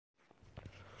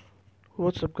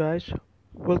What's up guys,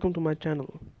 welcome to my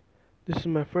channel. This is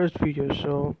my first video,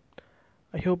 so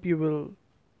I hope you will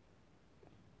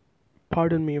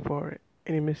pardon me for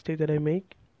any mistake that I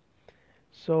make.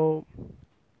 So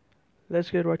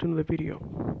let's get right into the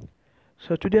video.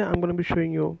 So today I'm going to be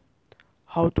showing you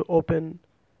how to open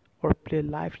or play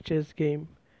live chess game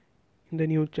in the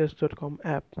new chess.com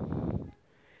app.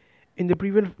 In the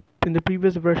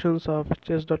previous versions of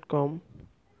chess.com,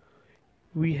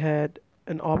 we had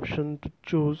an option to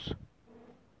choose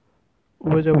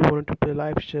whether we wanted to play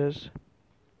live chess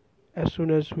as soon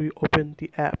as we open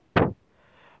the app.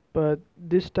 But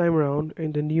this time around,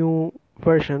 in the new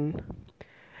version,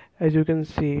 as you can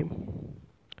see,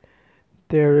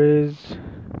 there is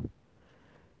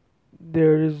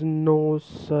no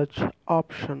such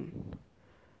option.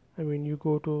 I mean, you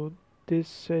go to this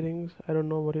settings, I don't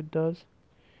know what it does.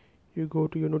 You go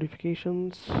to your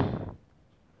notifications,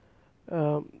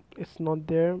 it's not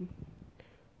there.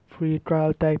 Free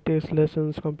trial tactics,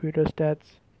 lessons, computer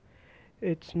stats,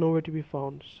 it's nowhere to be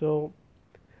found. So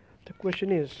the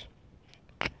question is,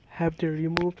 have they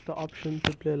removed the option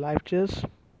to play live chess?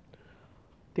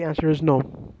 The answer is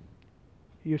no.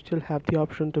 You still have the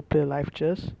option to play live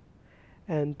chess,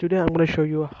 and today I'm going to show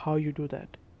you how you do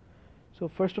that. So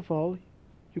first of all,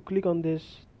 you click on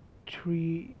this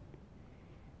tree,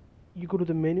 you go to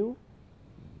the menu,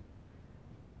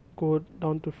 go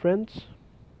down to friends.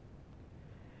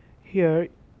 Here,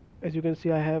 as you can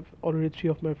see, I have already 3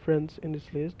 of my friends in this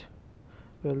list.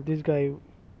 Well, this guy,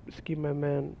 Skip My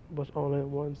Man, was online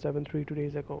 173 2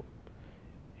 days ago.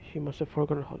 He must have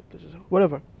forgotten how to play this.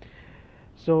 Whatever.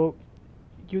 So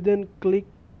you then click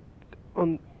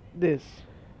on this,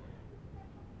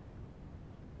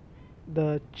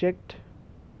 the checked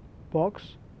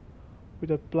box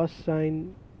with a plus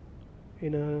sign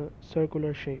in a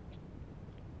circular shape.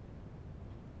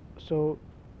 So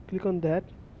click on that,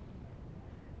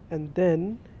 and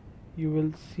then you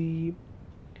will see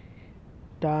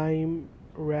time,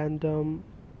 random,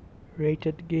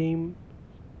 rated game,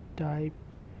 type,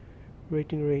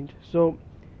 rating range. So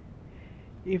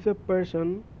if the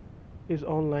person is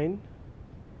online,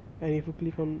 and if you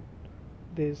click on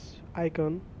this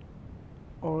icon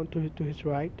on to his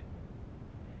right,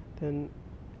 then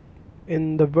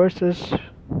in the versus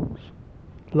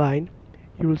line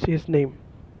you will see his name.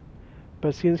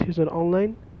 But since he's not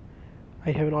online, I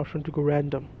have an option to go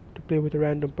random, to play with a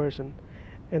random person,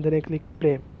 and then I click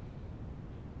play,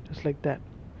 just like that.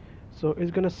 So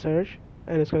it's gonna search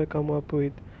and it's gonna come up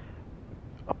with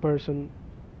a person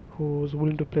who's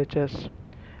willing to play chess.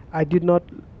 I did not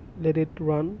let it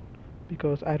run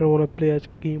because I don't want to play a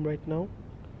game right now.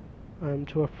 I'm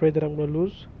too afraid that I'm gonna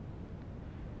lose.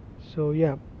 So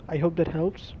yeah, I hope that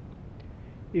helps.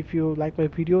 If you like my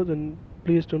video, then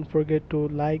please don't forget to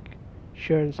like,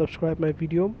 share and subscribe my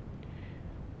video.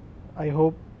 I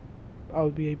hope I'll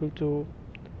be able to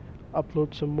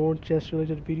upload some more chess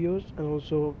related videos and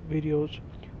also videos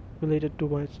related to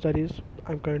my studies.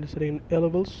 I'm currently studying A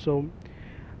levels, so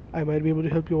I might be able to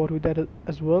help you out with that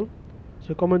as well.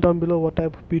 So comment down below what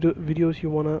type of videos you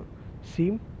wanna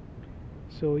see.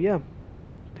 So yeah,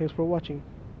 thanks for watching.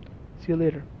 See you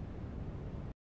later.